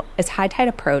 meanwhile, as high tide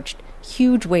approached,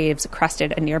 huge waves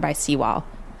crusted a nearby seawall,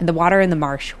 and the water in the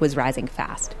marsh was rising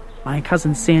fast. My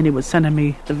cousin Sandy was sending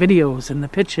me the videos and the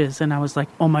pictures, and I was like,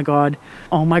 oh my God,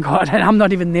 and I'm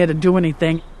not even there to do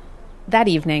anything. That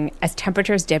evening, as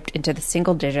temperatures dipped into the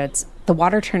single digits, the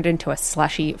water turned into a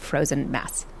slushy, frozen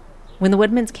mess. When the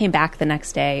Woodmans came back the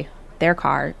next day, their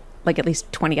car, like at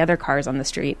least 20 other cars on the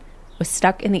street, was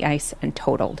stuck in the ice and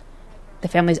totaled. The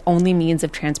family's only means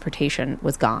of transportation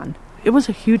was gone. It was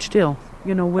a huge deal.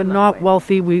 You know, we're not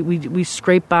wealthy. We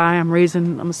scrape by. I'm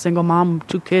a single mom,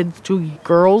 2 kids, 2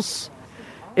 girls.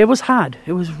 It was hard.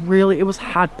 It was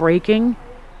heartbreaking.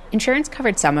 Insurance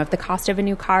covered some of the cost of a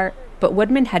new car, but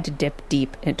Woodman had to dip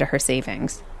deep into her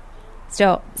savings.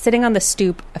 Still, sitting on the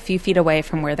stoop a few feet away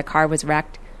from where the car was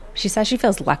wrecked, she says she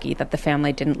feels lucky that the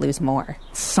family didn't lose more.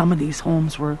 Some of these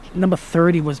homes number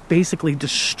 30 was basically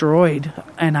destroyed,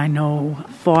 and I know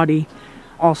 40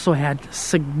 also had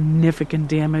significant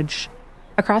damage.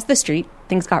 Across the street,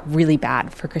 things got really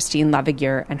bad for Christine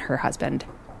Lavigueur and her husband.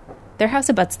 Their house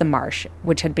abuts the marsh,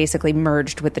 which had basically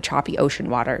merged with the choppy ocean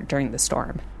water during the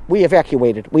storm. We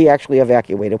evacuated. We actually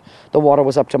evacuated. The water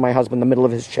was up to my husband, the middle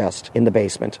of his chest in the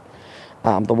basement.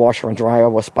 The washer and dryer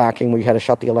was sparking. We had to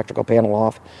shut the electrical panel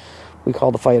off. We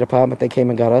called the fire department. They came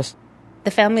and got us.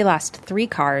 The family lost 3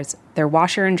 cars, their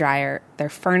washer and dryer, their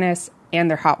furnace, and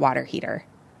their hot water heater.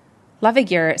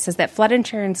 Lavigueur says that flood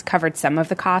insurance covered some of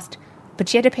the cost, but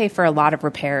she had to pay for a lot of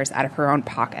repairs out of her own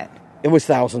pocket. It was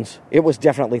thousands. It was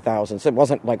definitely thousands. It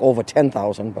wasn't like over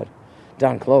 10,000, but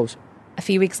down close. A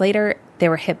few weeks later, they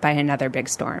were hit by another big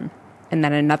storm, and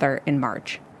then another in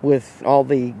March. With all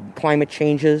the climate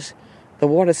changes, the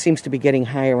water seems to be getting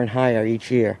higher and higher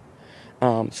each year.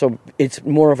 So it's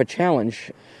more of a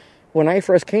challenge. When I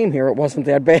first came here, it wasn't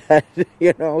that bad,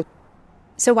 you know.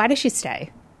 So why does she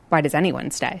stay? Why does anyone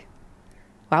stay?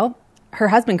 Well, her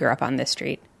husband grew up on this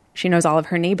street. She knows all of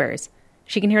her neighbors.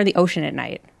 She can hear the ocean at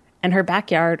night. And her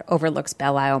backyard overlooks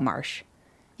Belle Isle Marsh.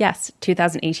 Yes,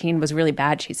 2018 was really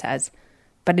bad, she says.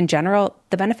 But in general,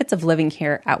 the benefits of living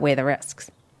here outweigh the risks.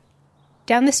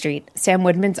 Down the street, Sam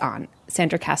Woodman's aunt,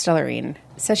 Sandra Castellarine,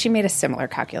 says she made a similar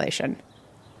calculation.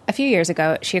 A few years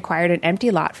ago, she acquired an empty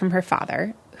lot from her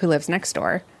father, who lives next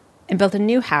door, and built a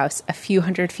new house a few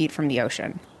hundred feet from the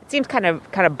ocean. It seems kind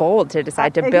of bold to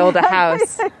decide to build a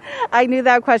house. I knew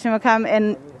that question would come,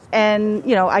 and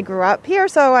you know, I grew up here,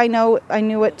 so I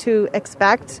knew what to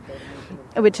expect,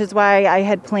 which is why I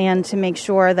had planned to make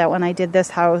sure that when I did this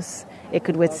house, it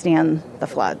could withstand the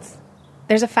floods.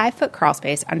 There's a 5-foot crawl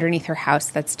space underneath her house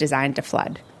that's designed to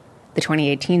flood. The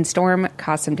 2018 storm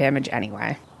caused some damage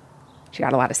anyway. She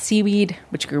got a lot of seaweed,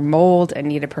 which grew mold and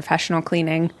needed professional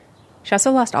cleaning. She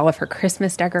also lost all of her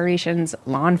Christmas decorations,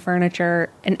 lawn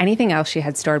furniture, and anything else she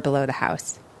had stored below the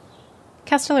house.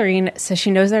 Castellarine says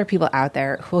she knows there are people out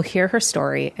there who will hear her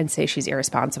story and say she's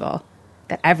irresponsible,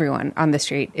 that everyone on the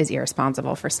street is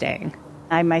irresponsible for staying.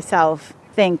 I myself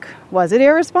think, was it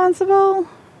irresponsible?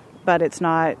 But it's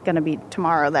not going to be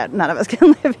tomorrow that none of us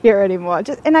can live here anymore.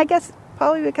 And I guess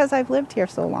probably because I've lived here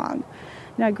so long.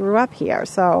 I grew up here,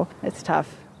 so it's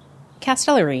tough.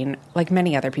 Castellarine, like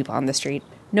many other people on the street,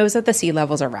 knows that the sea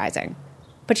levels are rising.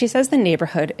 But she says the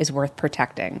neighborhood is worth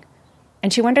protecting.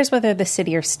 And she wonders whether the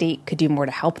city or state could do more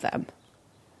to help them.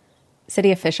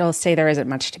 City officials say there isn't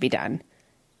much to be done.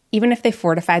 Even if they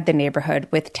fortified the neighborhood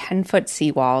with 10-foot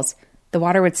seawalls, the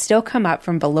water would still come up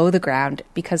from below the ground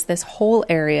because this whole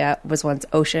area was once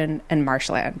ocean and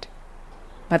marshland.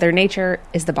 Mother Nature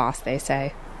is the boss, they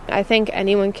say. I think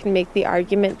anyone can make the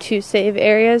argument to save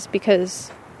areas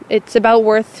because it's about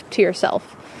worth to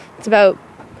yourself. It's about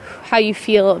how you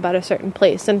feel about a certain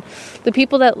place. And the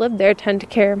people that live there tend to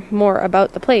care more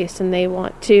about the place, and they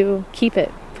want to keep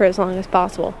it for as long as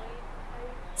possible.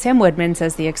 Sam Woodman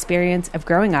says the experience of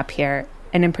growing up here,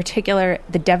 and in particular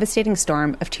the devastating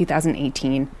storm of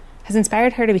 2018, has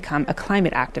inspired her to become a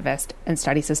climate activist and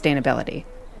study sustainability.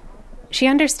 She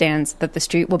understands that the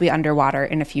street will be underwater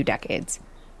in a few decades,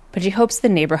 but she hopes the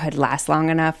neighborhood lasts long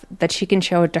enough that she can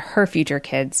show it to her future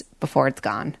kids before it's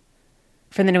gone.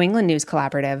 From the New England News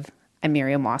Collaborative, I'm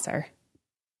Miriam Wasser.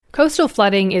 Coastal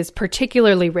flooding is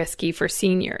particularly risky for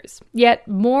seniors, yet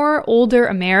more older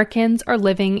Americans are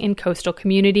living in coastal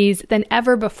communities than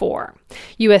ever before.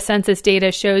 U.S. Census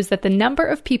data shows that the number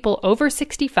of people over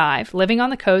 65 living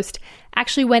on the coast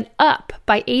actually went up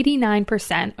by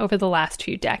 89% over the last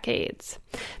 2 decades.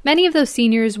 Many of those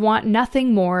seniors want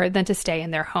nothing more than to stay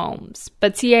in their homes,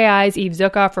 but CAI's Eve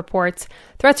Zukoff reports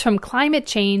threats from climate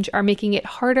change are making it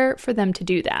harder for them to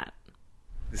do that.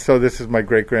 So this is my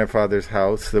great-grandfather's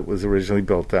house that was originally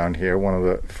built down here, one of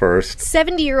the first.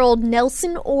 70-year-old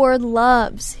Nelson Orr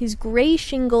loves his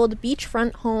gray-shingled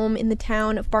beachfront home in the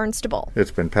town of Barnstable.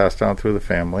 It's been passed down through the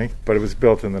family, but it was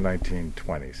built in the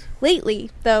 1920s.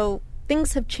 Lately, though,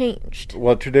 things have changed.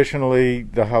 Well, traditionally,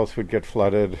 the house would get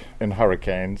flooded in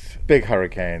hurricanes, big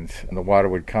hurricanes, and the water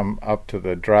would come up to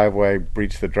the driveway,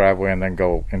 breach the driveway, and then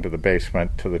go into the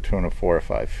basement to the tune of 4 or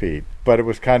 5 feet. But it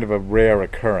was kind of a rare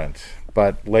occurrence.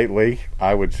 But lately,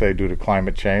 I would say due to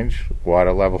climate change,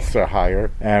 water levels are higher,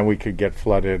 and we could get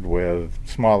flooded with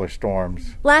smaller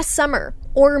storms. Last summer,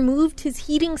 Orr moved his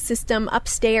heating system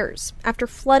upstairs after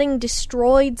flooding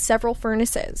destroyed several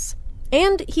furnaces.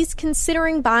 And he's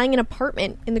considering buying an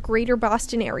apartment in the greater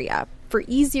Boston area for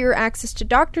easier access to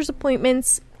doctor's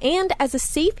appointments and as a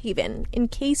safe haven in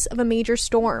case of a major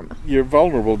storm. You're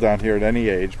vulnerable down here at any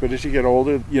age, but as you get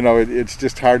older, it's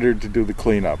just harder to do the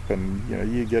cleanup, and,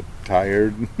 you get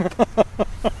tired.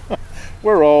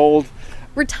 We're old.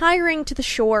 Retiring to the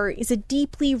shore is a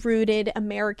deeply rooted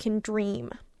American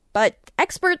dream. But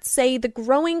experts say the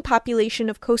growing population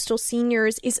of coastal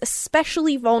seniors is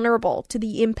especially vulnerable to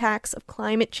the impacts of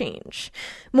climate change.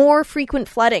 More frequent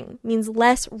flooding means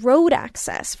less road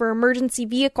access for emergency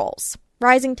vehicles.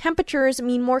 Rising temperatures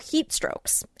mean more heat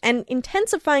strokes, and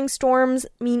intensifying storms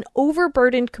mean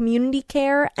overburdened community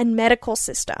care and medical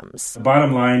systems. The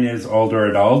bottom line is older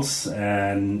adults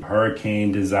and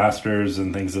hurricane disasters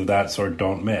and things of that sort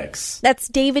don't mix. That's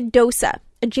David Dosa,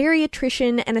 a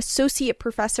geriatrician and associate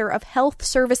professor of health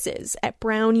services at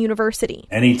Brown University.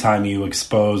 Anytime you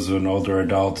expose an older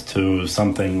adult to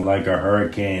something like a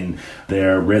hurricane,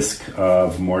 their risk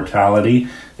of mortality,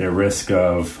 their risk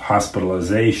of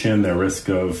hospitalization, their risk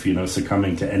of,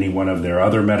 succumbing to any one of their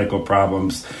other medical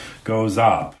problems goes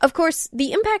up. Of course,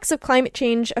 the impacts of climate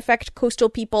change affect coastal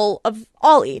people of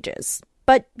all ages.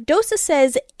 But Dosa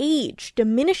says age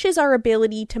diminishes our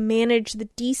ability to manage the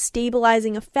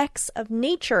destabilizing effects of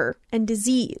nature and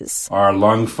disease. Our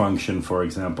lung function, for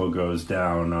example, goes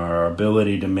down. Our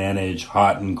ability to manage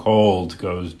hot and cold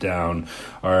goes down.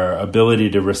 Our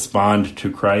ability to respond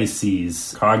to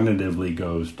crises cognitively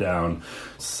goes down.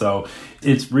 So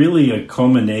it's really a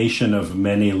culmination of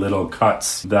many little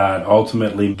cuts that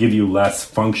ultimately give you less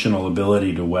functional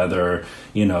ability to weather,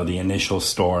 the initial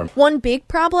storm. One big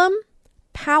problem?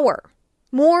 Power.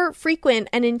 More frequent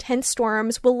and intense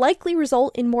storms will likely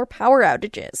result in more power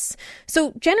outages.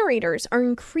 So generators are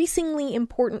increasingly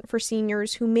important for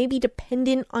seniors who may be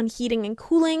dependent on heating and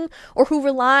cooling, or who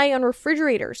rely on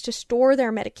refrigerators to store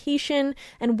their medication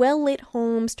and well-lit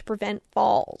homes to prevent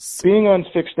falls. Being on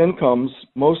fixed incomes,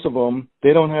 most of them,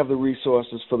 they don't have the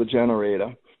resources for the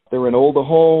generator. They're in older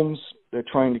homes. They're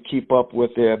trying to keep up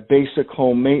with their basic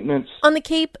home maintenance. On the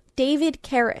Cape, David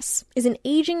Karras is an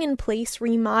aging-in-place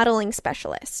remodeling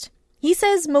specialist. He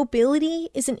says mobility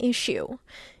is an issue.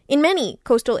 In many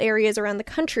coastal areas around the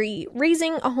country,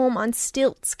 raising a home on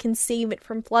stilts can save it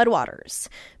from floodwaters.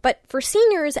 But for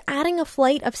seniors, adding a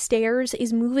flight of stairs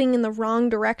is moving in the wrong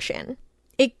direction.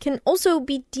 It can also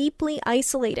be deeply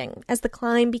isolating as the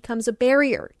climb becomes a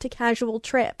barrier to casual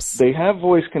trips. They have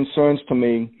voiced concerns to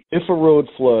me if a road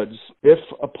floods, if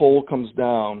a pole comes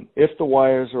down, if the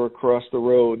wires are across the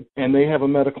road, and they have a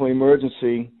medical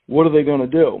emergency, what are they going to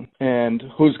do? And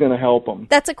who's going to help them?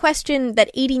 That's a question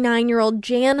that 89-year-old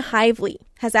Jan Hively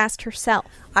has asked herself.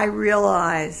 I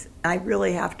realize I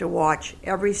really have to watch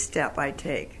every step I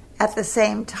take. At the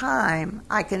same time,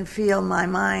 I can feel my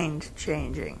mind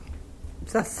changing.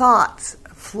 The thoughts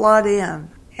flood in,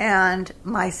 and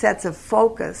my sense of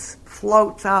focus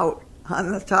floats out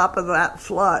on the top of that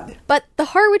flood. But the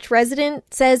Harwich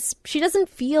resident says she doesn't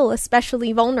feel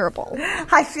especially vulnerable.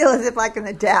 I feel as if I can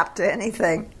adapt to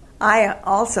anything. I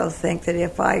also think that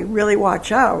if I really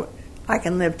watch out, I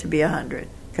can live to be 100.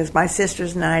 Because my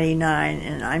sister's 99,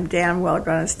 and I'm damn well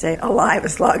going to stay alive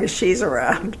as long as she's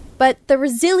around. But the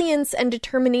resilience and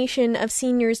determination of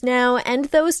seniors now and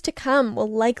those to come will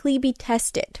likely be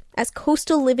tested as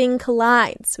coastal living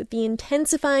collides with the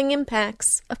intensifying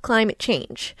impacts of climate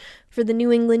change. For the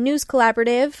New England News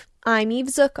Collaborative, I'm Eve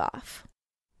Zukoff.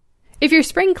 If you're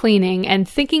spring cleaning and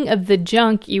thinking of the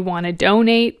junk you want to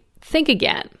donate, think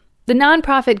again. The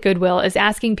nonprofit Goodwill is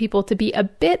asking people to be a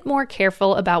bit more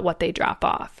careful about what they drop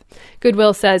off.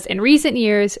 Goodwill says in recent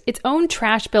years, its own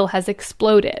trash bill has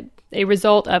exploded, a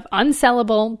result of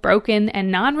unsellable, broken,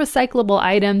 and non-recyclable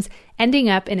items ending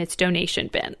up in its donation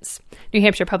bins. New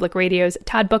Hampshire Public Radio's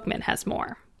Todd Bookman has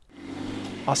more.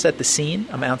 I'll set the scene.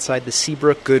 I'm outside the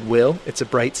Seabrook Goodwill. It's a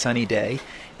bright, sunny day,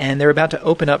 and they're about to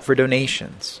open up for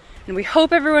donations. And we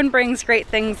hope everyone brings great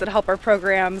things that help our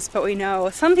programs, but we know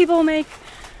some people make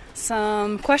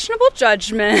some questionable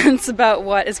judgments about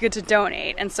what is good to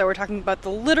donate. And so we're talking about the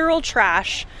literal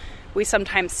trash we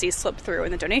sometimes see slip through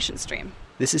in the donation stream.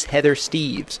 This is Heather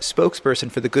Steves,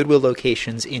 spokesperson for the Goodwill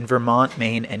locations in Vermont,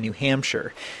 Maine, and New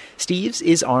Hampshire. Steves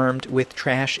is armed with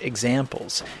trash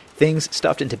examples, things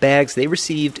stuffed into bags they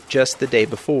received just the day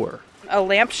before. A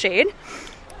lampshade,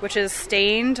 which is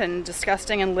stained and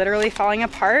disgusting and literally falling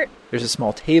apart. There's a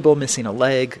small table missing a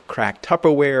leg, cracked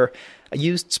Tupperware, a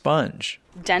used sponge.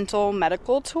 Dental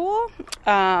medical tool.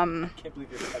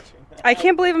 I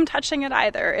can't believe I'm touching it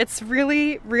either. It's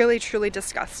really, really, truly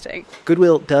disgusting.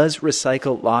 Goodwill does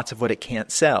recycle lots of what it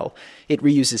can't sell. It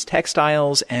reuses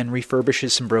textiles and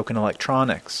refurbishes some broken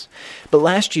electronics. But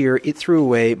last year, it threw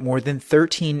away more than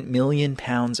 13 million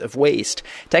pounds of waste,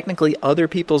 technically other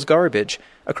people's garbage,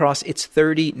 across its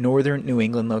 30 northern New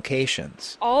England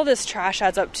locations. All this trash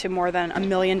adds up to more than $1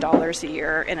 million a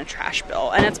year in a trash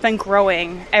bill, and it's been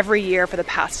growing every year for the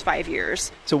past 5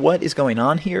 years. So what is going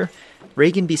on here?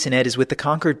 Reagan Bissonette is with the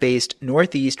Concord-based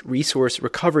Northeast Resource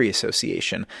Recovery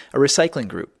Association, a recycling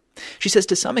group. She says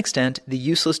to some extent, the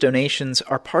useless donations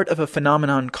are part of a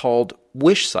phenomenon called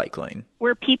wish cycling,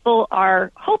 where people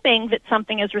are hoping that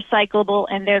something is recyclable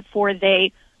and therefore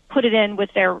they put it in with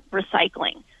their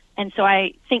recycling. And so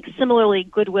I think similarly,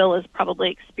 Goodwill is probably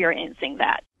experiencing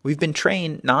that. We've been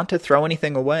trained not to throw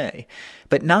anything away,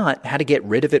 but not how to get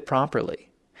rid of it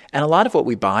properly. And a lot of what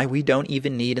we buy, we don't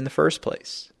even need in the first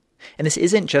place. And this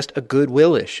isn't just a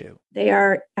Goodwill issue. They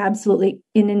are absolutely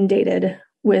inundated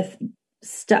with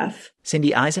stuff.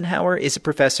 Cindy Eisenhower is a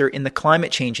professor in the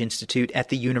Climate Change Institute at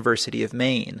the University of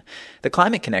Maine. The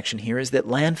climate connection here is that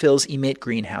landfills emit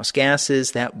greenhouse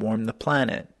gases that warm the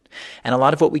planet. And a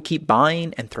lot of what we keep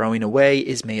buying and throwing away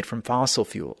is made from fossil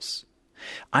fuels.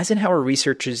 Eisenhower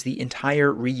researches the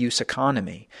entire reuse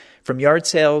economy, from yard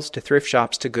sales to thrift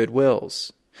shops to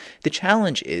Goodwills. The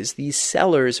challenge is these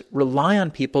sellers rely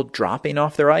on people dropping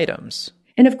off their items.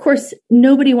 And of course,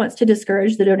 nobody wants to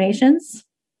discourage the donations.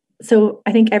 So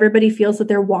I think everybody feels that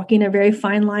they're walking a very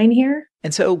fine line here.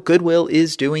 And so Goodwill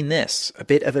is doing this, a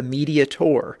bit of a media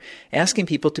tour, asking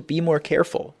people to be more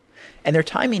careful. And their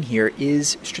timing here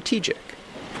is strategic.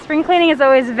 Spring cleaning is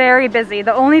always very busy.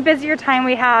 The only busier time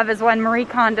we have is when Marie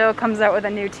Kondo comes out with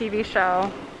a new TV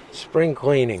show. Spring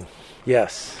cleaning,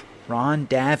 yes. Ron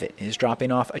Davitt is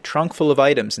dropping off a trunk full of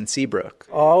items in Seabrook.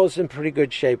 All is in pretty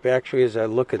good shape. Actually, as I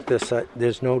look at this,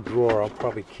 there's no drawer. I'll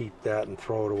probably keep that and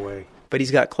throw it away. But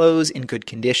he's got clothes in good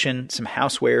condition, some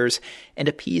housewares, and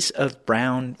a piece of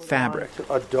brown fabric.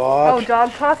 A dog. Oh,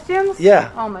 dog costumes?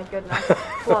 Yeah. Oh, my goodness.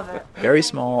 Love it. Very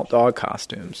small dog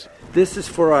costumes. This is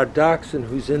for our dachshund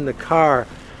who's in the car.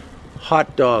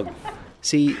 Hot dog.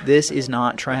 See, this is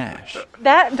not trash.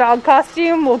 That dog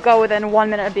costume will go within 1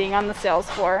 minute of being on the sales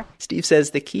floor. Steve says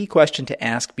the key question to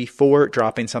ask before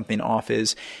dropping something off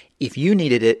is, if you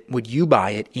needed it, would you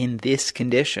buy it in this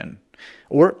condition?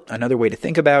 Or another way to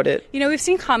think about it. You know, we've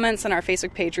seen comments on our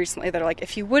Facebook page recently that are like,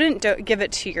 if you wouldn't give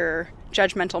it to your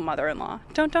judgmental mother-in-law,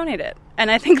 don't donate it.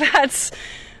 And I think that's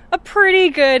a pretty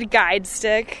good guide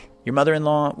stick. Your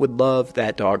mother-in-law would love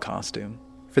that dog costume.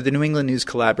 For the New England News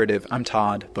Collaborative, I'm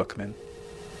Todd Bookman.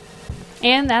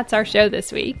 And that's our show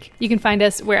this week. You can find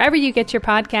us wherever you get your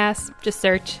podcasts. Just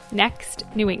search Next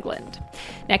New England.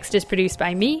 Next is produced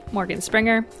by me, Morgan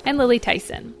Springer, and Lily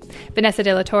Tyson. Vanessa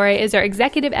De La Torre is our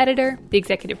executive editor. The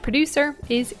executive producer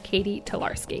is Katie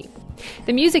Tolarski.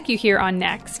 The music you hear on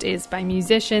Next is by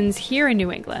musicians here in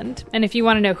New England. And if you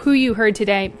want to know who you heard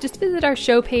today, just visit our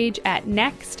show page at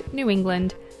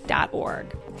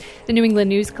nextnewengland.org. The New England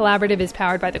News Collaborative is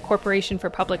powered by the Corporation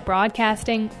for Public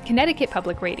Broadcasting, Connecticut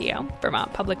Public Radio,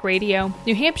 Vermont Public Radio,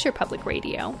 New Hampshire Public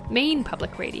Radio, Maine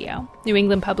Public Radio, New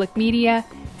England Public Media,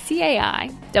 CAI,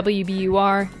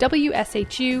 WBUR,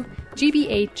 WSHU,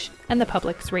 GBH, and the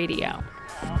Public's Radio.